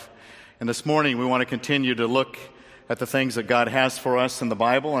And this morning we want to continue to look at the things that God has for us in the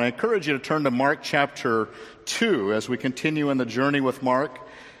Bible. And I encourage you to turn to Mark chapter 2 as we continue in the journey with Mark,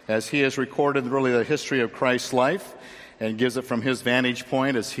 as he has recorded really the history of Christ's life and gives it from his vantage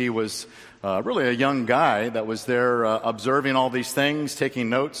point as he was really a young guy that was there observing all these things, taking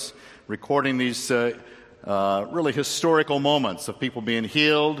notes, recording these really historical moments of people being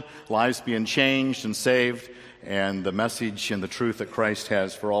healed, lives being changed and saved, and the message and the truth that Christ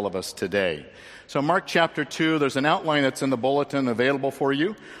has for all of us today. So Mark chapter 2, there's an outline that's in the bulletin available for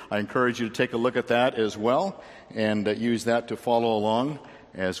you. I encourage you to take a look at that as well and use that to follow along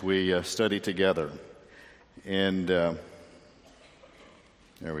as we study together. And there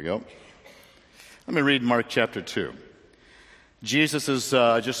we go. Let me read Mark chapter 2. Jesus has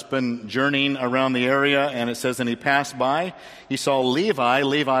just been journeying around the area, and it says, and he passed by. He saw Levi.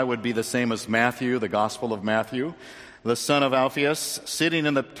 Levi would be the same as Matthew, the Gospel of Matthew, the son of Alphaeus, sitting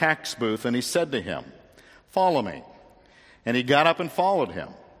in the tax booth, and he said to him, follow me. And he got up and followed him.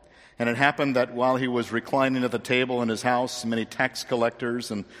 And it happened that while he was reclining at the table in his house, many tax collectors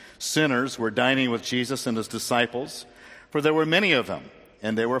and sinners were dining with Jesus and his disciples, for there were many of them,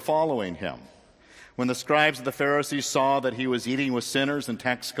 and they were following him. When the scribes of the Pharisees saw that he was eating with sinners and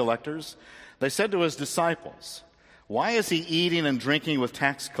tax collectors, they said to his disciples, why is he eating and drinking with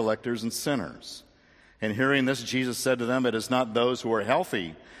tax collectors and sinners? And hearing this, Jesus said to them, it is not those who are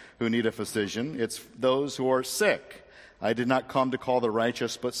healthy who need a physician, it's those who are sick. I did not come to call the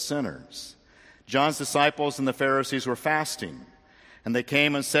righteous, but sinners. John's disciples and the Pharisees were fasting. And they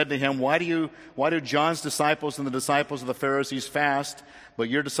came and said to him, why do John's disciples and the disciples of the Pharisees fast, but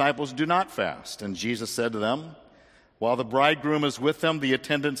your disciples do not fast? And Jesus said to them, while the bridegroom is with them, the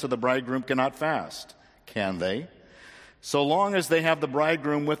attendants of the bridegroom cannot fast. Can they? So long as they have the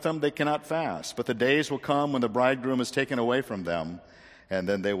bridegroom with them, they cannot fast. But the days will come when the bridegroom is taken away from them, and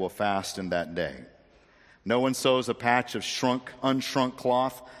then they will fast in that day. No one sews a patch of unshrunk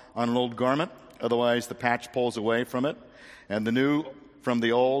cloth on an old garment, otherwise the patch pulls away from it, and the new from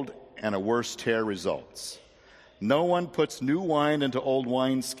the old, and a worse tear results. No one puts new wine into old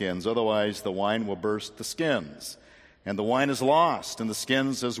wineskins, otherwise the wine will burst the skins, and the wine is lost, and the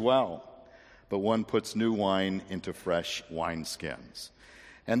skins as well. But one puts new wine into fresh wineskins.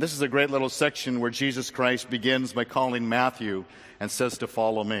 And this is a great little section where Jesus Christ begins by calling Matthew and says to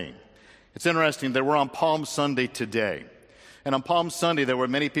follow me. It's interesting that we're on Palm Sunday today. And on Palm Sunday, there were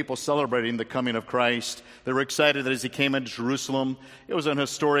many people celebrating the coming of Christ. They were excited that as he came into Jerusalem, it was an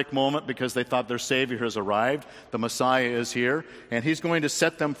historic moment because they thought their Savior has arrived. The Messiah is here, and he's going to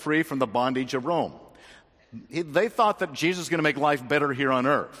set them free from the bondage of Rome. They thought that Jesus was going to make life better here on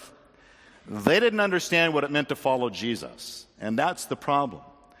earth. They didn't understand what it meant to follow Jesus, and that's the problem.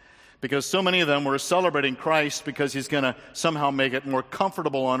 Because so many of them were celebrating Christ because he's going to somehow make it more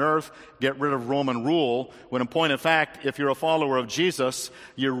comfortable on earth, get rid of Roman rule, when in point of fact, if you're a follower of Jesus,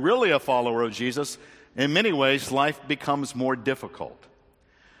 you're really a follower of Jesus. In many ways, life becomes more difficult.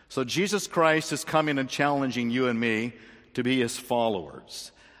 So Jesus Christ is coming and challenging you and me to be his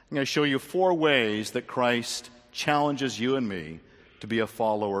followers. I'm going to show you 4 ways that Christ challenges you and me to be a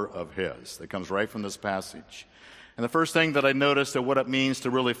follower of his. That comes right from this passage. And the first thing that I noticed of what it means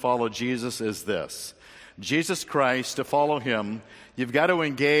to really follow Jesus is this. Jesus Christ, to follow him, you've got to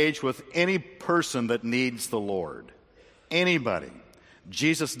engage with any person that needs the Lord. Anybody.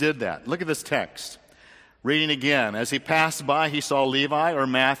 Jesus did that. Look at this text. Reading again. As he passed by, he saw Levi, or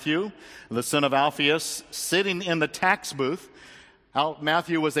Matthew, the son of Alphaeus, sitting in the tax booth.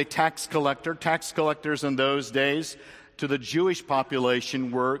 Matthew was a tax collector. Tax collectors in those days, to the Jewish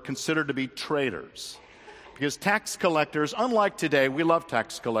population, were considered to be traitors. Because tax collectors, unlike today, we love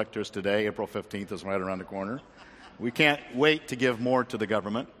tax collectors today. April 15th is right around the corner. We can't wait to give more to the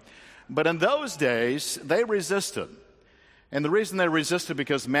government. But in those days, they resisted. And the reason they resisted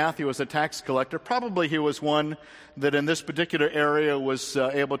because Matthew was a tax collector, probably he was one that in this particular area was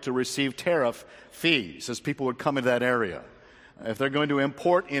able to receive tariff fees as people would come into that area. If they're going to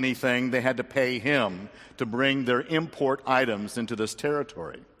import anything, they had to pay him to bring their import items into this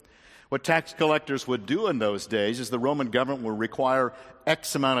territory. What tax collectors would do in those days is the Roman government would require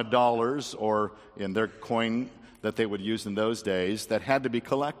X amount of dollars, or in their coin that they would use in those days, that had to be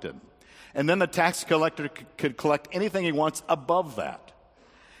collected. And then the tax collector could collect anything he wants above that.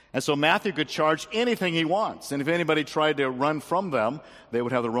 And so Matthew could charge anything he wants. And if anybody tried to run from them, they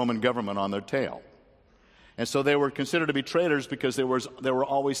would have the Roman government on their tail. And so they were considered to be traitors because they were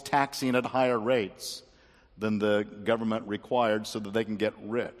always taxing at higher rates than the government required so that they can get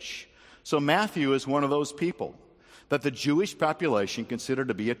rich. So Matthew is one of those people that the Jewish population considered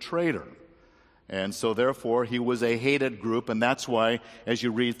to be a traitor. And so therefore, he was a hated group, and that's why, as you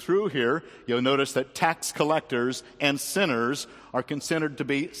read through here, you'll notice that tax collectors and sinners are considered to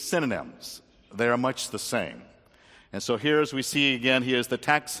be synonyms. They are much the same. And so here, as we see again, he is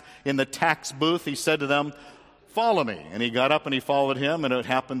in the tax booth. He said to them, "Follow me." And he got up and he followed him, and it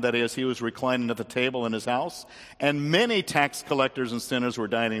happened that as he was reclining at the table in his house, and many tax collectors and sinners were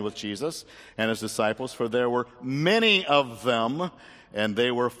dining with Jesus and his disciples, for there were many of them, and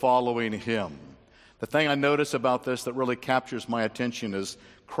they were following him. The thing I notice about this that really captures my attention is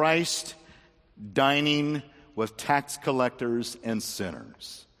Christ dining with tax collectors and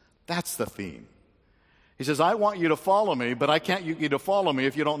sinners. That's the theme. He says, I want you to follow me, but I can't get you to follow me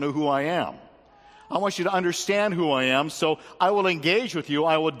if you don't know who I am. I want you to understand who I am, so I will engage with you.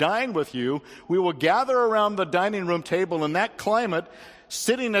 I will dine with you. We will gather around the dining room table. In that climate,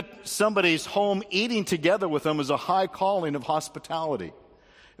 sitting at somebody's home, eating together with them is a high calling of hospitality.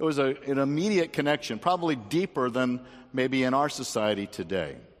 It was an immediate connection, probably deeper than maybe in our society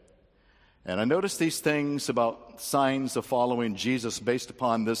today. And I noticed these things about signs of following Jesus based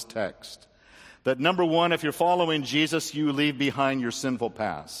upon this text. That number one, if you're following Jesus, you leave behind your sinful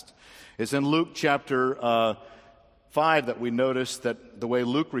past. It's in Luke chapter 5 that we notice that the way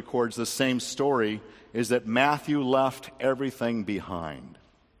Luke records the same story is that Matthew left everything behind.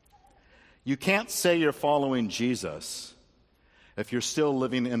 You can't say you're following Jesus if you're still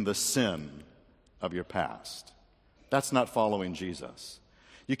living in the sin of your past. That's not following Jesus.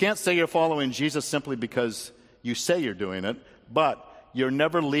 You can't say you're following Jesus simply because you say you're doing it, but you're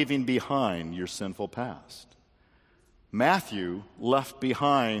never leaving behind your sinful past. Matthew left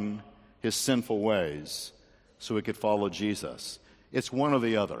behind his sinful ways so he could follow Jesus. It's one or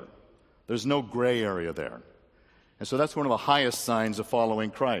the other. There's no gray area there. And so that's one of the highest signs of following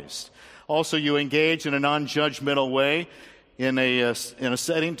Christ. Also, you engage in a non-judgmental way in a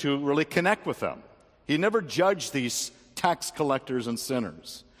setting to really connect with them. He never judged these tax collectors and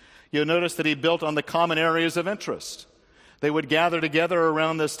sinners. You'll notice that he built on the common areas of interest. They would gather together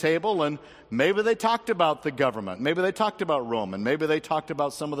around this table, and maybe they talked about the government. Maybe they talked about Rome, and maybe they talked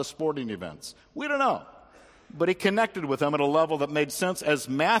about some of the sporting events. We don't know. But he connected with them at a level that made sense as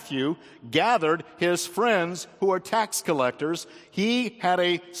Matthew gathered his friends who are tax collectors. He had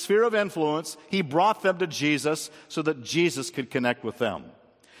a sphere of influence. He brought them to Jesus so that Jesus could connect with them.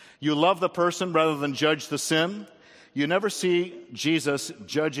 You love the person rather than judge the sin. You never see Jesus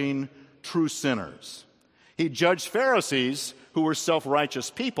judging true sinners. He judged Pharisees who were self-righteous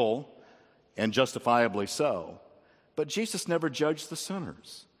people, and justifiably so. But Jesus never judged the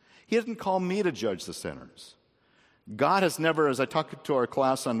sinners. He didn't call me to judge the sinners. God has never, as I talk to our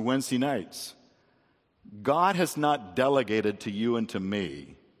class on Wednesday nights, God has not delegated to you and to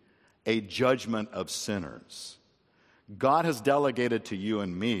me a judgment of sinners. God has delegated to you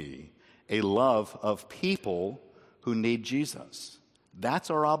and me a love of people who need Jesus. That's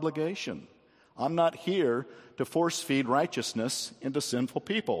our obligation. I'm not here to force feed righteousness into sinful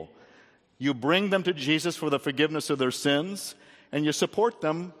people. You bring them to Jesus for the forgiveness of their sins, and you support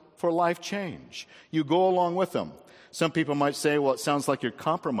them for life change. You go along with them. Some people might say, well, it sounds like you're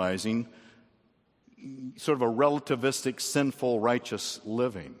compromising sort of a relativistic, sinful, righteous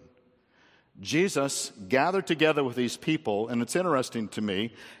living. Jesus gathered together with these people, and it's interesting to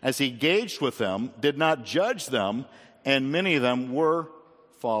me, as he engaged with them, did not judge them, and many of them were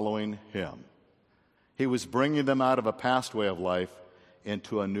following him. He was bringing them out of a past way of life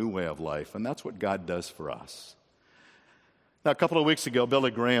into a new way of life, and that's what God does for us. Now, a couple of weeks ago,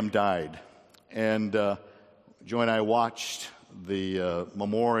 Billy Graham died, and Joy and I watched the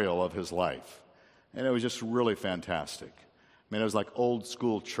memorial of his life, and it was just really fantastic. I mean, it was like old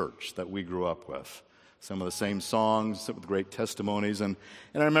school church that we grew up with. Some of the same songs with great testimonies. And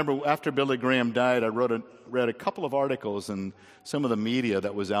I remember after Billy Graham died, I read a couple of articles in some of the media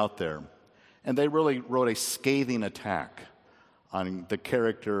that was out there. And they really wrote a scathing attack on the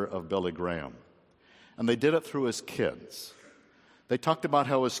character of Billy Graham. And they did it through his kids. They talked about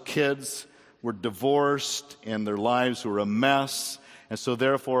how his kids were divorced and their lives were a mess. And so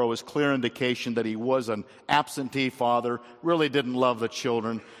therefore it was clear indication that he was an absentee father, really didn't love the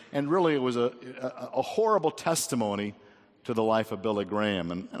children. And really it was a horrible testimony to the life of Billy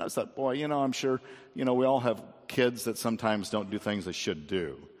Graham. And I thought, boy, I'm sure, we all have kids that sometimes don't do things they should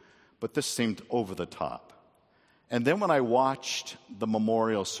do. But this seemed over the top. And then when I watched the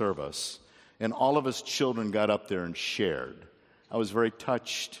memorial service and all of his children got up there and shared, I was very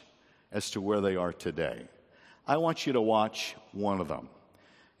touched as to where they are today. I want you to watch one of them.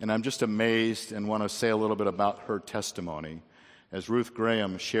 And I'm just amazed and want to say a little bit about her testimony as Ruth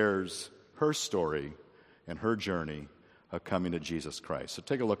Graham shares her story and her journey of coming to Jesus Christ. So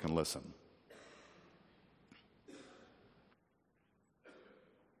take a look and listen.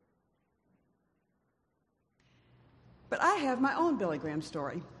 But I have my own Billy Graham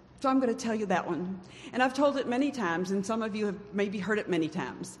story, so I'm going to tell you that one. And I've told it many times, and some of you have maybe heard it many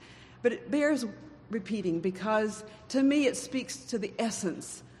times. But it bears repeating because, to me, it speaks to the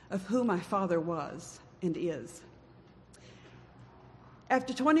essence of who my father was and is.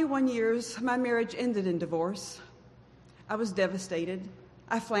 After 21 years, my marriage ended in divorce. I was devastated.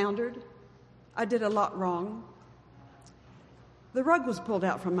 I floundered. I did a lot wrong. The rug was pulled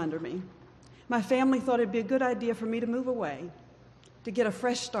out from under me. My family thought it'd be a good idea for me to move away, to get a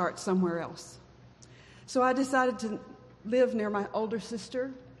fresh start somewhere else. So I decided to live near my older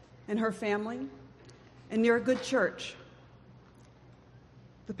sister and her family, and near a good church.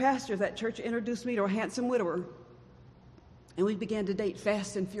 The pastor of that church introduced me to a handsome widower, and we began to date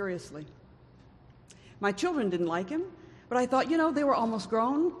fast and furiously. My children didn't like him, but I thought, they were almost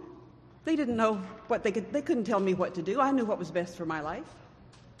grown. They didn't know they couldn't tell me what to do. I knew what was best for my life.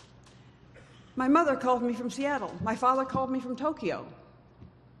 My mother called me from Seattle. My father called me from Tokyo.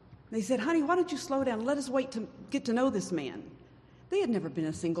 They said, honey, why don't you slow down? Let us wait to get to know this man. They had never been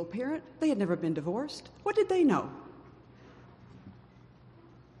a single parent. They had never been divorced. What did they know?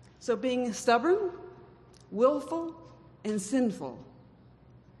 So being stubborn, willful, and sinful,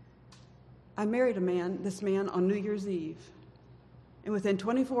 I married this man on New Year's Eve. And within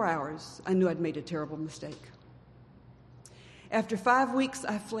 24 hours, I knew I'd made a terrible mistake. After 5 weeks,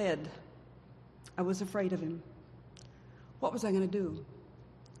 I fled. I was afraid of him. What was I going to do?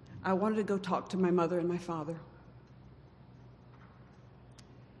 I wanted to go talk to my mother and my father.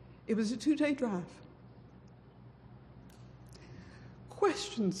 It was a 2-day drive.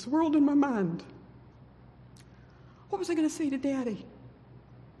 Questions swirled in my mind. What was I going to say to Daddy?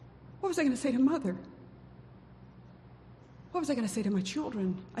 What was I going to say to Mother? What was I going to say to my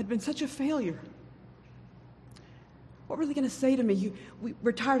children? I'd been such a failure. What were they going to say to me?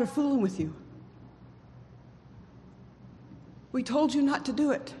 We're tired of fooling with you. We told you not to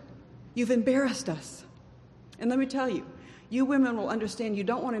do it. You've embarrassed us. And let me tell you, you women will understand you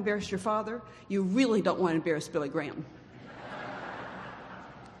don't want to embarrass your father. You really don't want to embarrass Billy Graham.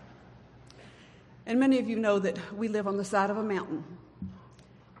 And many of you know that we live on the side of a mountain.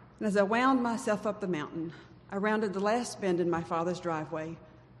 And as I wound myself up the mountain, I rounded the last bend in my father's driveway,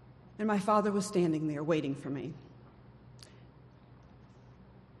 and my father was standing there waiting for me.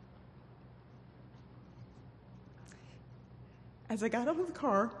 As I got out of the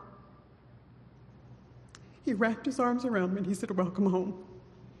car, he wrapped his arms around me and he said, "Welcome home."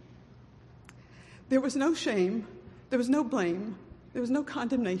 There was no shame, there was no blame, there was no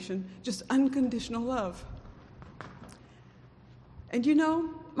condemnation, just unconditional love. And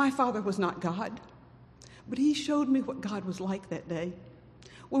my father was not God, but he showed me what God was like that day.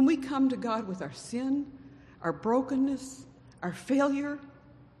 When we come to God with our sin, our brokenness, our failure,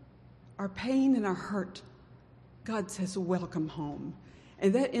 our pain, and our hurt, God says, "Welcome home."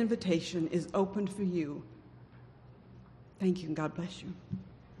 And that invitation is open for you. Thank you, and God bless you.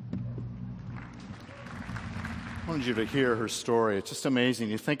 I wanted you to hear her story. It's just amazing.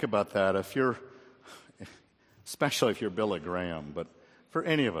 You think about that. Especially if you're Billy Graham, but for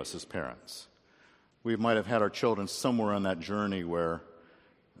any of us as parents, we might have had our children somewhere on that journey where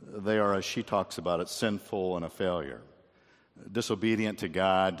they are, as she talks about it, sinful and a failure, disobedient to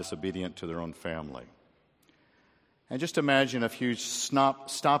God, disobedient to their own family. And just imagine if you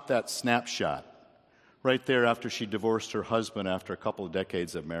stop that snapshot right there after she divorced her husband after a couple of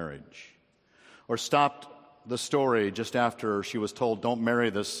decades of marriage, or stopped the story just after she was told, "Don't marry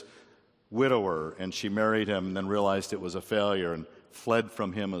this widower," and she married him and then realized it was a failure and fled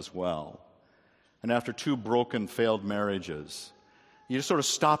from him as well. And after 2 broken, failed marriages, you just sort of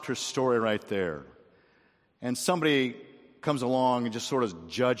stopped her story right there. And somebody comes along and just sort of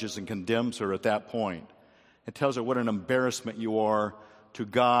judges and condemns her at that point. It tells her what an embarrassment you are to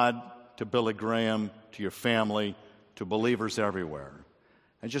God, to Billy Graham, to your family, to believers everywhere.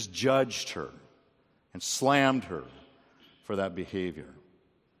 And just judged her and slammed her for that behavior.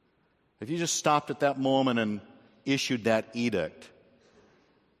 If you just stopped at that moment and issued that edict,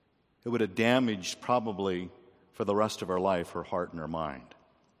 it would have damaged probably for the rest of her life, her heart and her mind.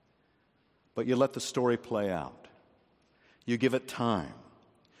 But you let the story play out. You give it time.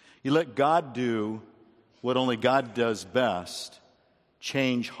 You let God do what only God does best,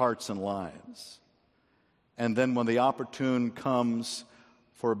 change hearts and lives. And then when the opportune comes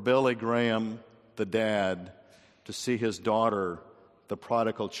for Billy Graham, the dad, to see his daughter, the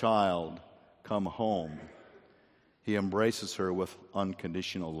prodigal child, come home, he embraces her with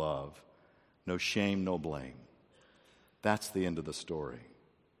unconditional love. No shame, no blame. That's the end of the story.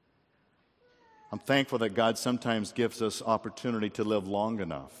 I'm thankful that God sometimes gives us opportunity to live long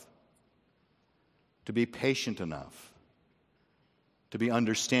enough, to be patient enough, to be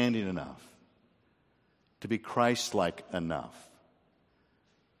understanding enough, to be Christ-like enough,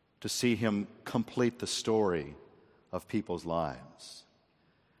 to see him complete the story of people's lives.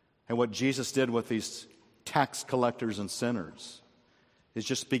 And what Jesus did with these tax collectors and sinners is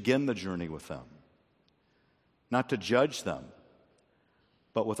just begin the journey with them. Not to judge them,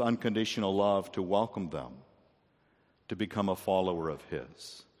 but with unconditional love to welcome them to become a follower of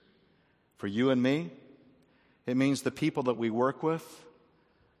his. For you and me, it means the people that we work with,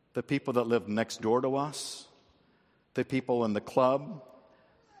 the people that live next door to us, the people in the club,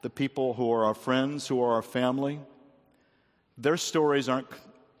 the people who are our friends, who are our family, their stories aren't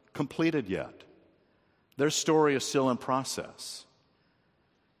completed yet. Their story is still in process.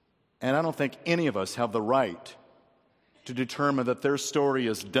 And I don't think any of us have the right to determine that their story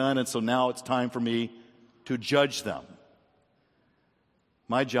is done, and so now it's time for me to judge them.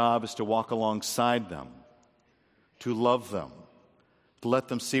 My job is to walk alongside them, to love them, to let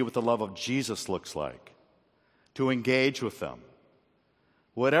them see what the love of Jesus looks like, to engage with them,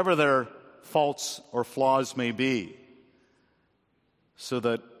 whatever their faults or flaws may be, so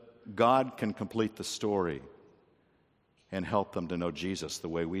that God can complete the story and help them to know Jesus the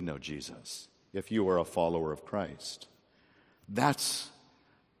way we know Jesus, if you are a follower of Christ. That's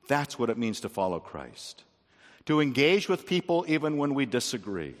what it means to follow Christ. To engage with people even when we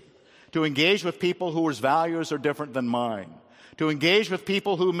disagree. To engage with people whose values are different than mine. To engage with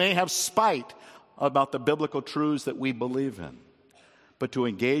people who may have spite about the biblical truths that we believe in. But to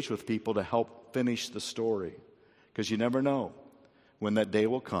engage with people to help finish the story. Because you never know when that day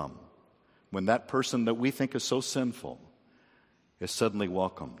will come, when that person that we think is so sinful is suddenly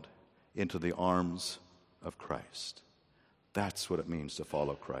welcomed into the arms of Christ. That's what it means to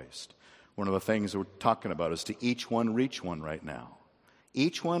follow Christ. One of the things we're talking about is to each one reach one right now.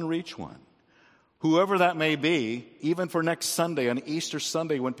 Each one reach one. Whoever that may be, even for next Sunday, on Easter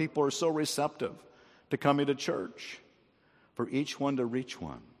Sunday, when people are so receptive to coming to church, for each one to reach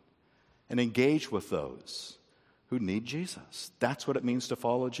one and engage with those who need Jesus. That's what it means to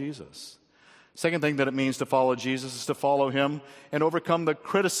follow Jesus. Second thing that it means to follow Jesus is to follow him and overcome the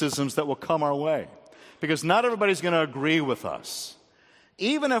criticisms that will come our way. Because not everybody's going to agree with us.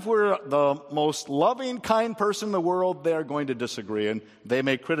 Even if we're the most loving, kind person in the world, they're going to disagree, and they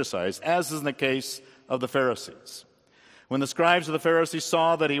may criticize, as is in the case of the Pharisees. When the scribes of the Pharisees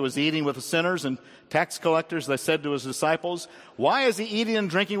saw that he was eating with the sinners and tax collectors, they said to his disciples, "Why is he eating and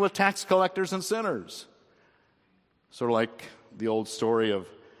drinking with tax collectors and sinners?" Sort of like the old story of,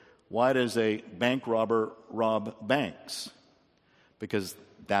 why does a bank robber rob banks? Because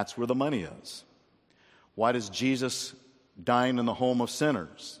that's where the money is. Why does Jesus dine in the home of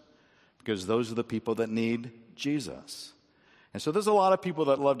sinners? Because those are the people that need Jesus. And so there's a lot of people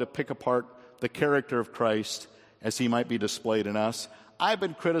that love to pick apart the character of Christ as he might be displayed in us. I've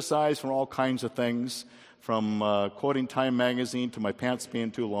been criticized for all kinds of things, from quoting Time magazine to my pants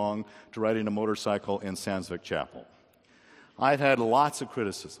being too long to riding a motorcycle in Sandsvik Chapel. I've had lots of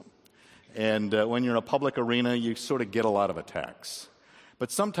criticism. And when you're in a public arena, you sort of get a lot of attacks.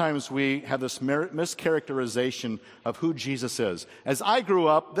 But sometimes we have this mischaracterization of who Jesus is. As I grew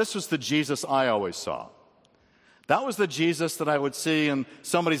up, this was the Jesus I always saw. That was the Jesus that I would see in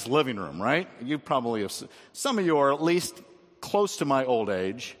somebody's living room, right? You probably have, some of you are at least close to my old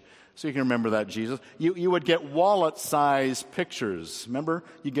age, so you can remember that Jesus. You would get wallet-sized pictures. Remember?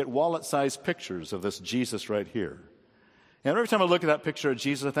 You get wallet-sized pictures of this Jesus right here. And every time I look at that picture of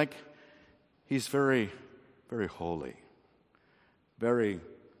Jesus, I think he's very, very holy, very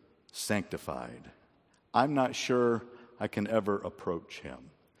sanctified. I'm not sure I can ever approach him.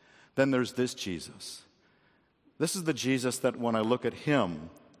 Then there's this Jesus. This is the Jesus that when I look at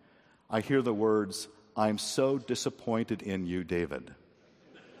him, I hear the words, "I'm so disappointed in you, David."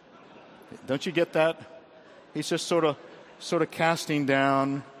 Don't you get that? He's just sort of casting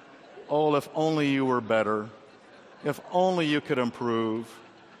down, "Oh, if only you were better. If only you could improve.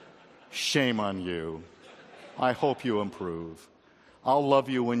 Shame on you. I hope you improve. I'll love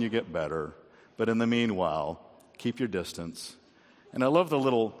you when you get better. But in the meanwhile, keep your distance." And I love the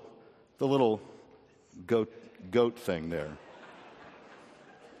little goat thing there.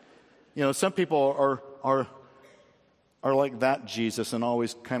 You know, some people are like that Jesus and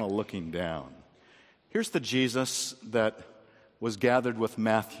always kind of looking down. Here's the Jesus that was gathered with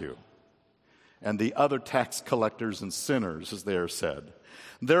Matthew and the other tax collectors and sinners, as they are said.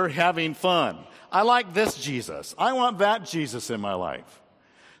 They're having fun. I like this Jesus. I want that Jesus in my life.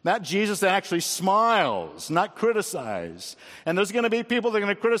 That Jesus that actually smiles, not criticize. And there's going to be people that are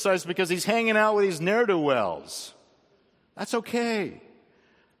going to criticize because he's hanging out with these ne'er-do-wells. That's okay,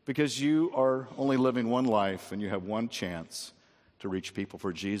 because you are only living one life and you have one chance to reach people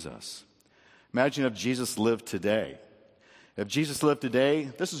for Jesus. Imagine if Jesus lived today. If Jesus lived today,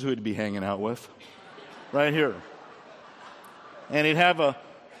 this is who he'd be hanging out with, right here. And he'd have a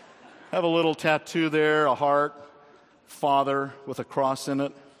little tattoo there, a heart, Father with a cross in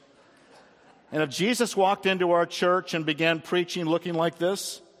it. And if Jesus walked into our church and began preaching looking like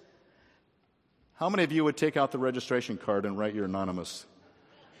this, how many of you would take out the registration card and write your anonymous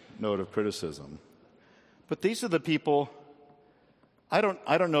note of criticism? But these are the people, I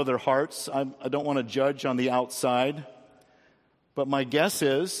don't know their hearts. I don't want to judge on the outside. But my guess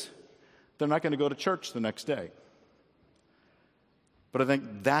is they're not going to go to church the next day. But I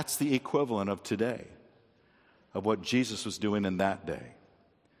think that's the equivalent of today, of what Jesus was doing in that day.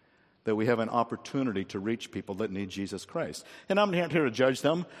 That we have an opportunity to reach people that need Jesus Christ. And I'm not here to judge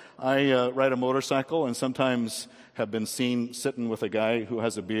them. I ride a motorcycle and sometimes have been seen sitting with a guy who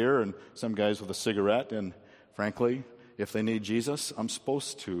has a beer and some guys with a cigarette. And frankly, if they need Jesus, I'm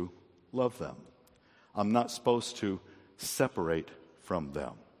supposed to love them. I'm not supposed to separate from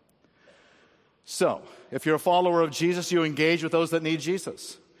them. So, if you're a follower of Jesus, you engage with those that need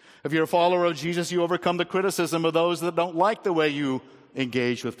Jesus. If you're a follower of Jesus, you overcome the criticism of those that don't like the way you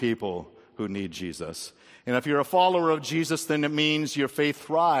engage with people who need Jesus. And if you're a follower of Jesus, then it means your faith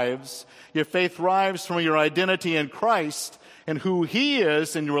thrives. Your faith thrives from your identity in Christ and who He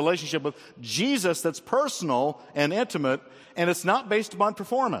is in your relationship with Jesus that's personal and intimate, and it's not based upon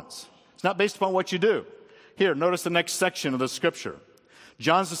performance. It's not based upon what you do. Here, notice the next section of the scripture.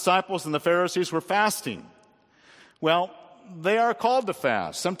 John's disciples and the Pharisees were fasting. Well, they are called to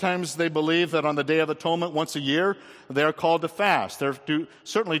fast. Sometimes they believe that on the Day of Atonement, once a year, they are called to fast. They're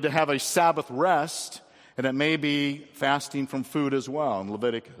certainly to have a Sabbath rest, and it may be fasting from food as well. And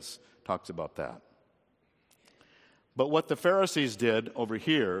Leviticus talks about that. But what the Pharisees did over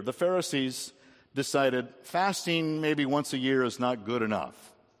here, the Pharisees decided fasting maybe once a year is not good enough.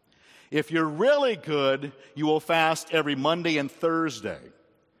 If you're really good, you will fast every Monday and Thursday.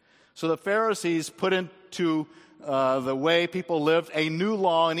 So the Pharisees put into the way people lived a new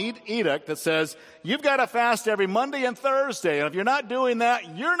law, an edict that says, you've got to fast every Monday and Thursday. And if you're not doing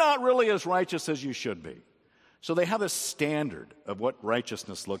that, you're not really as righteous as you should be. So they have a standard of what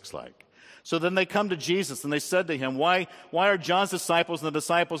righteousness looks like. So then they come to Jesus and they said to him, why are John's disciples and the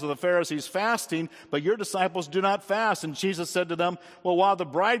disciples of the Pharisees fasting, but your disciples do not fast? And Jesus said to them, well, while the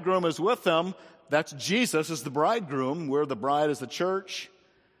bridegroom is with them, that's Jesus is the bridegroom, where the bride is the church.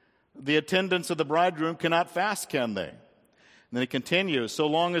 The attendants of the bridegroom cannot fast, can they? And then he continues, so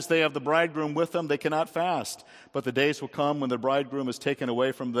long as they have the bridegroom with them, they cannot fast. But the days will come when the bridegroom is taken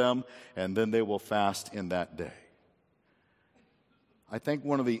away from them, and then they will fast in that day. I think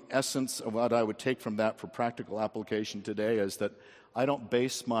one of the essence of what I would take from that for practical application today is that I don't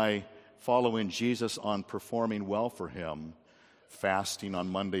base my following Jesus on performing well for Him, fasting on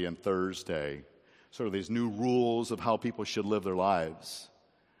Monday and Thursday, sort of these new rules of how people should live their lives.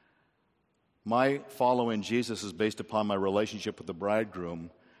 My following Jesus is based upon my relationship with the bridegroom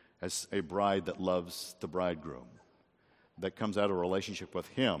as a bride that loves the bridegroom, that comes out of a relationship with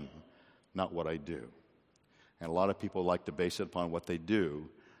Him, not what I do. And a lot of people like to base it upon what they do,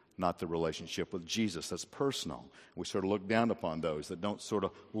 not the relationship with Jesus. That's personal. We sort of look down upon those that don't sort of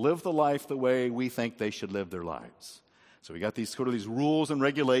live the life the way we think they should live their lives. So we got these rules and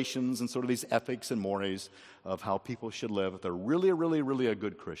regulations and sort of these ethics and mores of how people should live if they're really, really, really a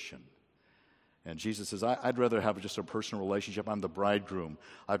good Christian. And Jesus says, I'd rather have just a personal relationship. I'm the bridegroom.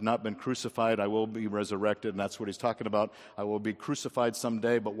 I've not been crucified. I will be resurrected. And that's what he's talking about. I will be crucified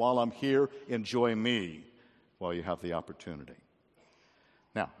someday, but while I'm here, enjoy me while you have the opportunity.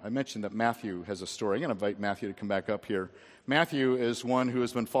 Now, I mentioned that Matthew has a story. I'm going to invite Matthew to come back up here. Matthew is one who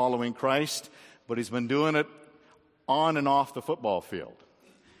has been following Christ, but he's been doing it on and off the football field.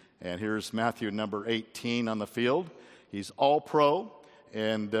 And here's Matthew number 18 on the field. He's all pro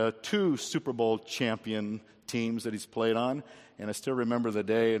and 2 Super Bowl champion teams that he's played on. And I still remember the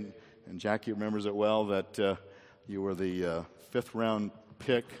day, and Jackie remembers it well, that you were the 5th round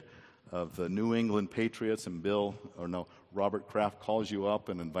pick of the New England Patriots, and Robert Kraft calls you up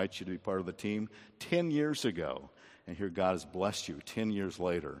and invites you to be part of the team 10 years ago. And here God has blessed you 10 years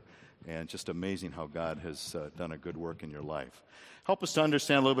later. And just amazing how God has done a good work in your life. Help us to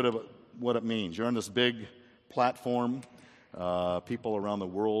understand a little bit of what it means. You're on this big platform. People around the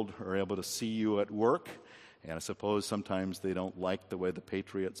world are able to see you at work. And I suppose sometimes they don't like the way the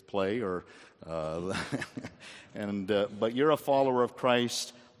Patriots play, but you're a follower of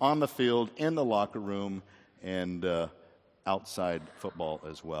Christ on the field, in the locker room, and outside football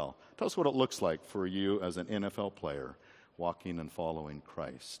as well. Tell us what it looks like for you as an NFL player walking and following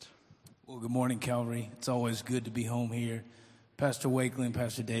Christ. Well, good morning, Calvary. It's always good to be home here. Pastor Wakely and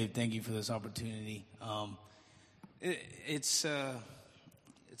Pastor Dave, thank you for this opportunity. It's an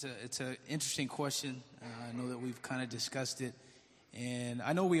interesting question. I know that we've kind of discussed it. And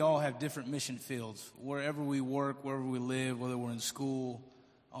I know we all have different mission fields. Wherever we work, wherever we live, whether we're in school,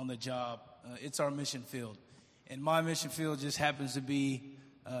 on the job, it's our mission field. And my mission field just happens to be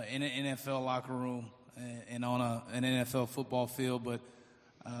in an NFL locker room and on an NFL football field. But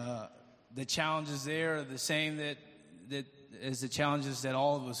the challenges there are the same that as the challenges that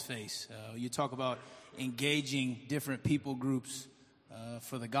all of us face. You talk about engaging different people groups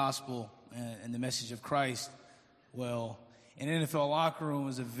for the gospel and the message of Christ. Well, an NFL locker room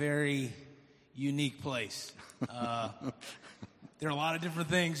is a very unique place. There are a lot of different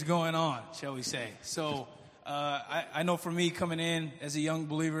things going on, shall we say. So I know for me coming in as a young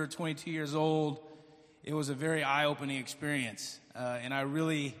believer, 22 years old, it was a very eye-opening experience. And I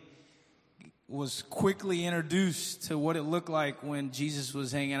really was quickly introduced to what it looked like when Jesus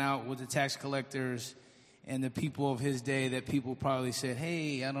was hanging out with the tax collectors and the people of his day that people probably said,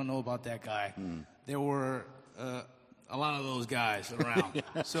 hey, I don't know about that guy. There were a lot of those guys around.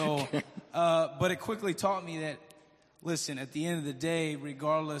 So, but it quickly taught me that, listen, at the end of the day,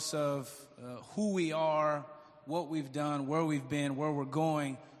 regardless of who we are, what we've done, where we've been, where we're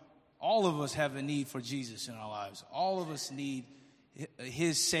going, all of us have a need for Jesus in our lives. All of us need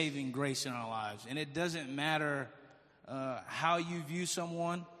his saving grace in our lives. And it doesn't matter how you view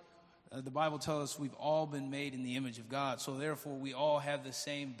someone. The Bible tells us we've all been made in the image of God. So therefore, we all have the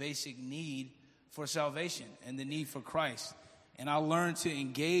same basic need for salvation and the need for Christ. And I learned to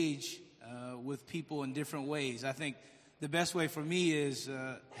engage with people in different ways. I think the best way for me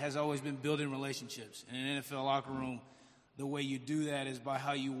has always been building relationships. In an NFL locker room, the way you do that is by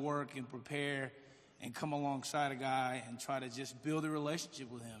how you work and prepare and come alongside a guy and try to just build a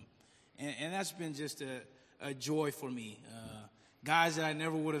relationship with him. And that's been just a joy for me. Guys that I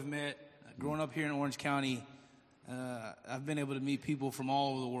never would have met. Growing up here in Orange County, I've been able to meet people from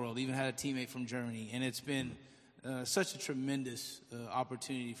all over the world, even had a teammate from Germany. And it's been such a tremendous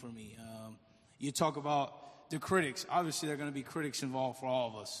opportunity for me. You talk about the critics. Obviously, there are going to be critics involved for all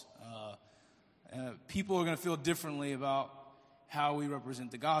of us. People are going to feel differently about how we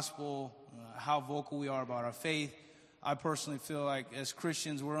represent the gospel, how vocal we are about our faith. I personally feel like as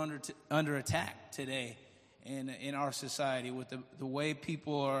Christians, we're under attack today in our society with the way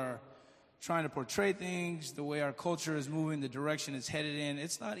people are trying to portray things, the way our culture is moving, the direction it's headed in.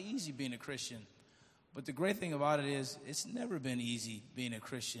 It's not easy being a Christian. But the great thing about it is it's never been easy being a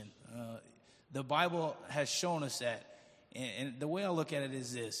Christian. The Bible has shown us that. And the way I look at it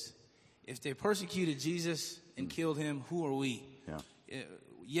is this. If they persecuted Jesus and killed him, who are we? Yeah.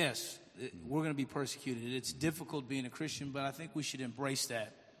 Yes, we're going to be persecuted. It's difficult being a Christian, but I think we should embrace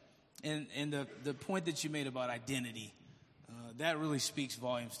that. And the point that you made about identity, that really speaks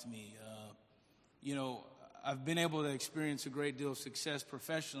volumes to me. I've been able to experience a great deal of success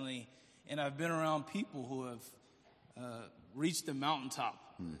professionally, and I've been around people who have reached the mountaintop,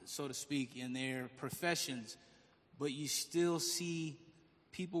 so to speak, in their professions, but you still see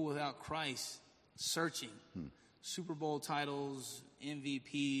people without Christ searching. Super Bowl titles,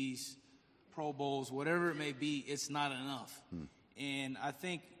 MVPs, Pro Bowls, whatever it may be, it's not enough. And I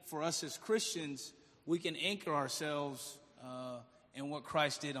think for us as Christians, we can anchor ourselves in what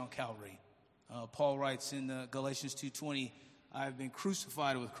Christ did on Calvary. Paul writes in Galatians 2:20, I have been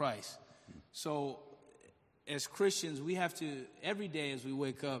crucified with Christ. So as Christians, we have to, every day as we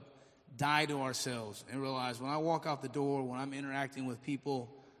wake up, die to ourselves and realize when I walk out the door, when I'm interacting with people,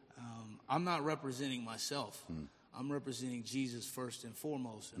 I'm not representing myself. I'm representing Jesus first and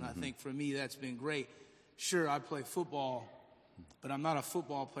foremost. And I think for me, that's been great. Sure, I play football, but I'm not a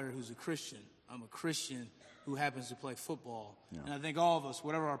football player who's a Christian. I'm a Christian who happens to play football. Yeah. And I think all of us,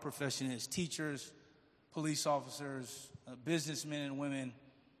 whatever our profession is, teachers, police officers, businessmen and women,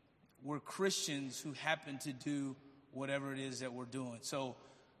 we're Christians who happen to do whatever it is that we're doing. So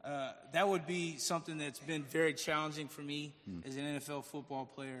that would be something that's been very challenging for me as an NFL football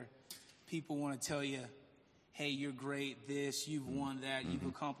player. People want to tell you, hey, you're great, this, you've won that, you've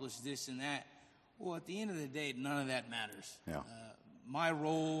accomplished this and that. Well, at the end of the day, none of that matters. Yeah. My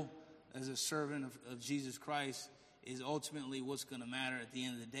role as a servant of Jesus Christ is ultimately what's going to matter at the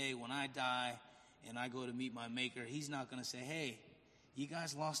end of the day. When I die and I go to meet my maker, he's not going to say, hey, you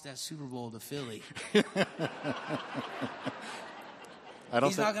guys lost that Super Bowl to Philly. He's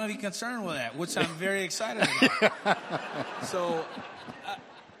not going to be concerned with that, which I'm very excited about. So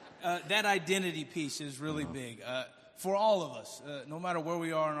that identity piece is really big. For all of us, no matter where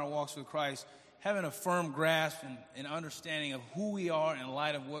we are in our walks with Christ, having a firm grasp and understanding of who we are in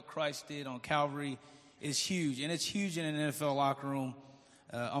light of what Christ did on Calvary is huge, and it's huge in an NFL locker room.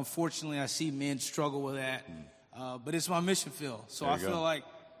 Unfortunately, I see men struggle with that, but it's my mission field. So I feel like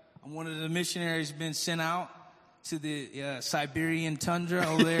I'm one of the missionaries been sent out to the Siberian tundra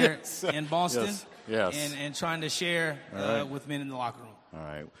over there in Boston, and trying to share with men in the locker room. All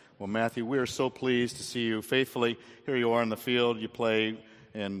right. Well, Matthew, we are so pleased to see you faithfully. Here you are in the field. You play,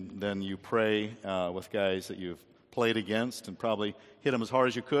 and then you pray with guys that you've played against and probably hit them as hard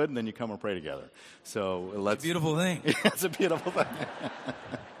as you could, and then you come and pray together. So it's a beautiful thing. It's a beautiful thing.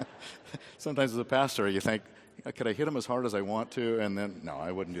 Sometimes as a pastor, you think, could I hit them as hard as I want to? And then, no,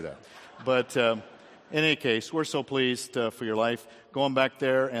 I wouldn't do that. But in any case, we're so pleased for your life, going back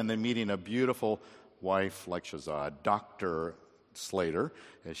there and then meeting a beautiful wife like Shazad, Dr. Slater,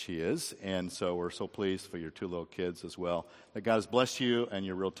 as she is. And so we're so pleased for your two little kids as well, that God has blessed you and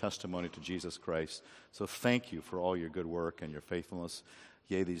your real testimony to Jesus Christ. So thank you for all your good work and your faithfulness.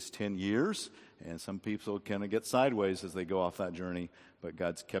 Yea, these 10 years, and some people kind of get sideways as they go off that journey, but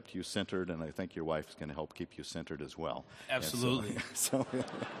God's kept you centered, and I think your wife's going to help keep you centered as well. Absolutely. So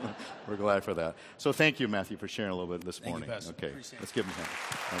we're glad for that. So thank you, Matthew, for sharing a little bit this morning. Thank you, Pastor. Okay, Appreciate let's give him a hand.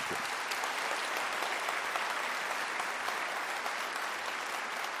 Thank you.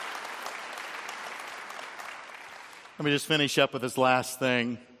 Let me just finish up with this last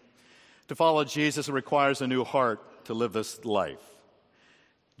thing. To follow Jesus requires a new heart to live this life.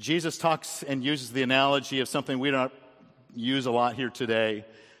 Jesus talks and uses the analogy of something we don't use a lot here today,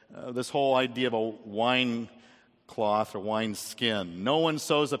 this whole idea of a wine cloth or wine skin. No one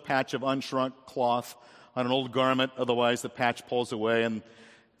sews a patch of unshrunk cloth on an old garment, otherwise the patch pulls away and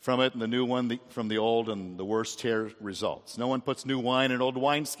from it, and the new one from the old, and the worst tear results. No one puts new wine in old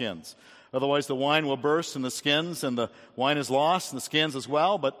wineskins. Otherwise, the wine will burst in the skins, and the wine is lost, and the skins as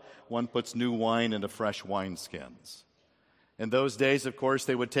well, but one puts new wine into fresh wineskins. In those days, of course,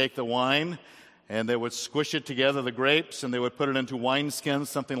 they would take the wine, and they would squish it together, the grapes, and they would put it into wineskins,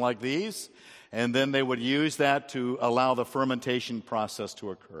 something like these, and then they would use that to allow the fermentation process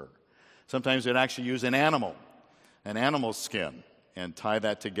to occur. Sometimes they'd actually use an animal's skin, and tie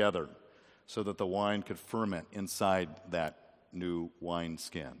that together so that the wine could ferment inside that new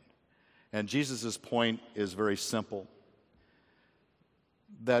wineskin. And Jesus' point is very simple,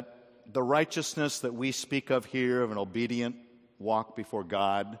 that the righteousness that we speak of here, of an obedient walk before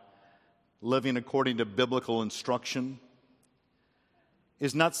God, living according to biblical instruction,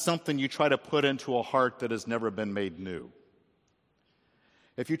 is not something you try to put into a heart that has never been made new.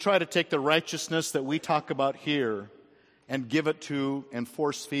 If you try to take the righteousness that we talk about here and give it to and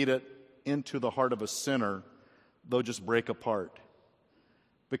force feed it into the heart of a sinner, they'll just break apart.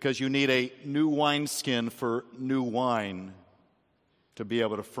 Because you need a new wineskin for new wine to be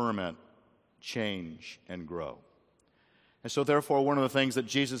able to ferment, change, and grow. And so therefore, one of the things that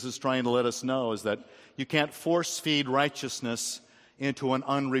Jesus is trying to let us know is that you can't force feed righteousness into an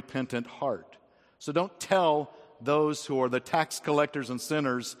unrepentant heart. So don't tell those who are the tax collectors and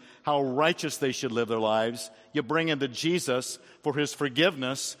sinners how righteous they should live their lives. You bring them to Jesus for his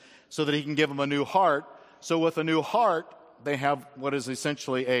forgiveness so that he can give them a new heart. So with a new heart, they have what is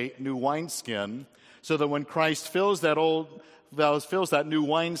essentially a new wineskin, so that when Christ fills that new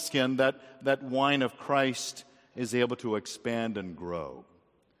wineskin, that wine of Christ is able to expand and grow.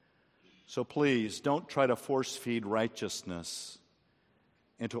 So please, don't try to force feed righteousness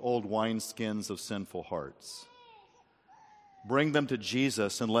into old wineskins of sinful hearts. Bring them to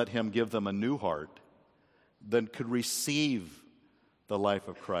Jesus and let him give them a new heart that could receive the life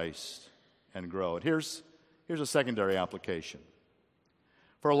of Christ and grow. And here's a secondary application.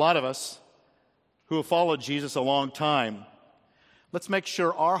 For a lot of us who have followed Jesus a long time, let's make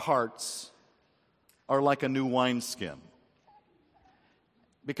sure our hearts are like a new wineskin.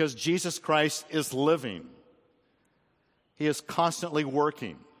 Because Jesus Christ is living. He is constantly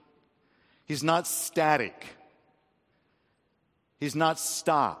working. He's not static. He's not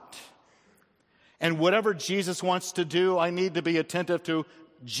stopped. And whatever Jesus wants to do, I need to be attentive to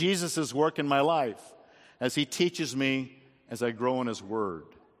Jesus' work in my life as he teaches me as I grow in his word.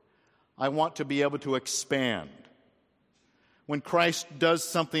 I want to be able to expand. When Christ does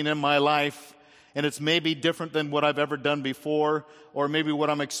something in my life, and it's maybe different than what I've ever done before, or maybe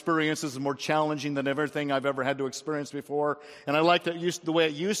what I'm experiencing is more challenging than everything I've ever had to experience before, and I like the way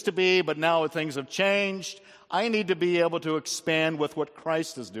it used to be, but now things have changed, I need to be able to expand with what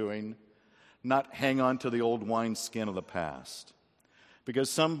Christ is doing, not hang on to the old wineskin of the past. Because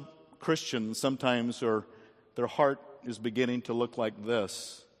some Christians sometimes their heart is beginning to look like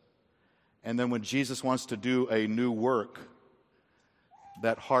this. And then when Jesus wants to do a new work,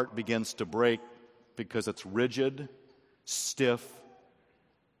 that heart begins to break because it's rigid, stiff,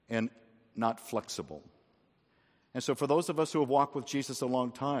 and not flexible. And so for those of us who have walked with Jesus a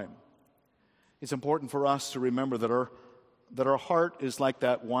long time, it's important for us to remember that our heart is like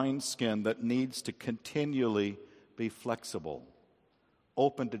that wineskin that needs to continually be flexible,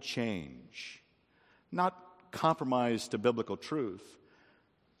 open to change, not compromised to biblical truth,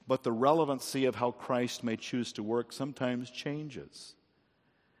 but the relevancy of how Christ may choose to work sometimes changes.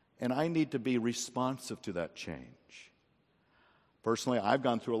 And I need to be responsive to that change. Personally, I've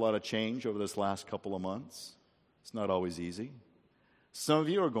gone through a lot of change over this last couple of months. It's not always easy. Some of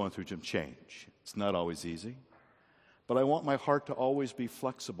you are going through some change. It's not always easy. But I want my heart to always be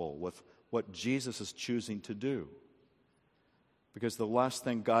flexible with what Jesus is choosing to do. Because the last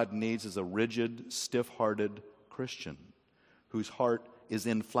thing God needs is a rigid, stiff-hearted Christian whose heart is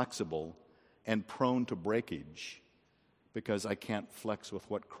inflexible and prone to breakage because I can't flex with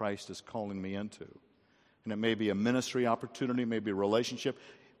what Christ is calling me into. And it may be a ministry opportunity, maybe a relationship,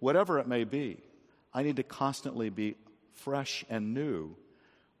 whatever it may be. I need to constantly be fresh and new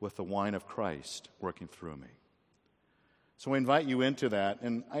with the wine of Christ working through me. So I invite you into that,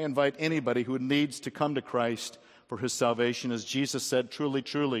 and I invite anybody who needs to come to Christ for his salvation. As Jesus said, truly,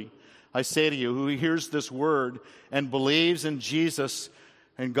 truly, I say to you, who hears this word and believes in Jesus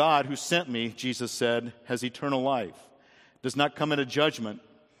and God who sent me, Jesus said, has eternal life, does not come into judgment,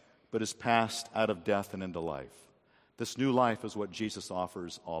 but is passed out of death and into life. This new life is what Jesus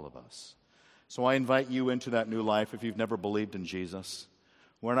offers all of us. So I invite you into that new life if you've never believed in Jesus.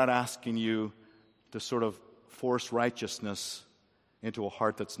 We're not asking you to sort of force righteousness into a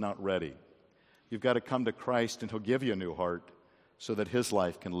heart that's not ready. You've got to come to Christ and he'll give you a new heart so that his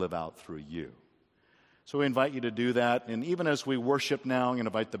life can live out through you. So we invite you to do that. And even as we worship now, I'm going to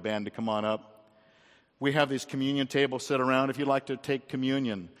invite the band to come on up. We have these communion tables set around. If you'd like to take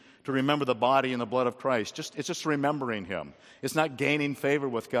communion, to remember the body and the blood of Christ, it's just remembering him. It's not gaining favor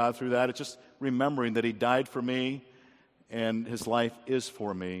with God through that. It's just remembering that he died for me and his life is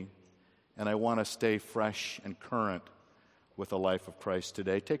for me. And I want to stay fresh and current with the life of Christ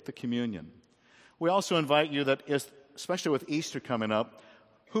today. Take the communion. We also invite you that, especially with Easter coming up,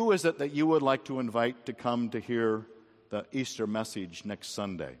 who is it that you would like to invite to come to hear the Easter message next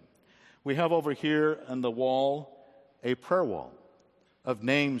Sunday? We have over here on the wall a prayer wall of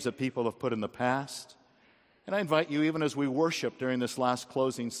names that people have put in the past. And I invite you, even as we worship during this last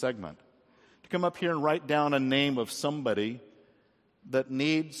closing segment, to come up here and write down a name of somebody that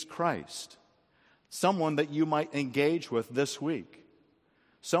needs Christ, someone that you might engage with this week,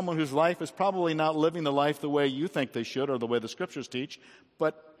 someone whose life is probably not living the life the way you think they should or the way the Scriptures teach,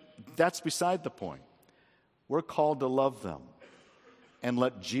 but that's beside the point. We're called to love them and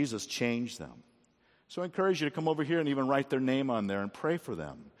let Jesus change them. So I encourage you to come over here and even write their name on there and pray for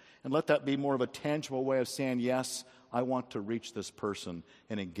them. And let that be more of a tangible way of saying, yes, I want to reach this person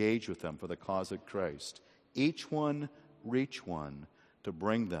and engage with them for the cause of Christ. Each one, reach one to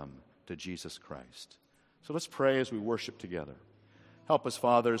bring them to Jesus Christ. So let's pray as we worship together. Help us,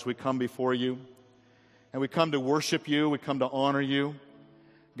 Father, as we come before you. And we come to worship you. We come to honor you.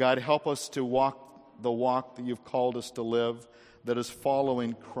 God, help us to walk the walk that you've called us to live, that is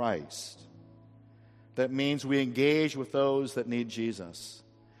following Christ. That means we engage with those that need Jesus.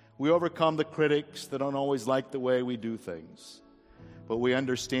 We overcome the critics that don't always like the way we do things. But we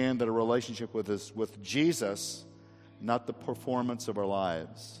understand that a relationship with Jesus, not the performance of our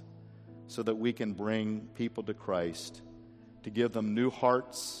lives, so that we can bring people to Christ, to give them new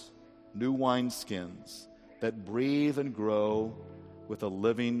hearts, new wineskins that breathe and grow with a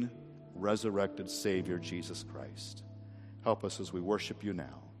living, resurrected Savior, Jesus Christ. Help us as we worship you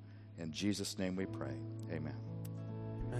now. In Jesus' name we pray. Amen.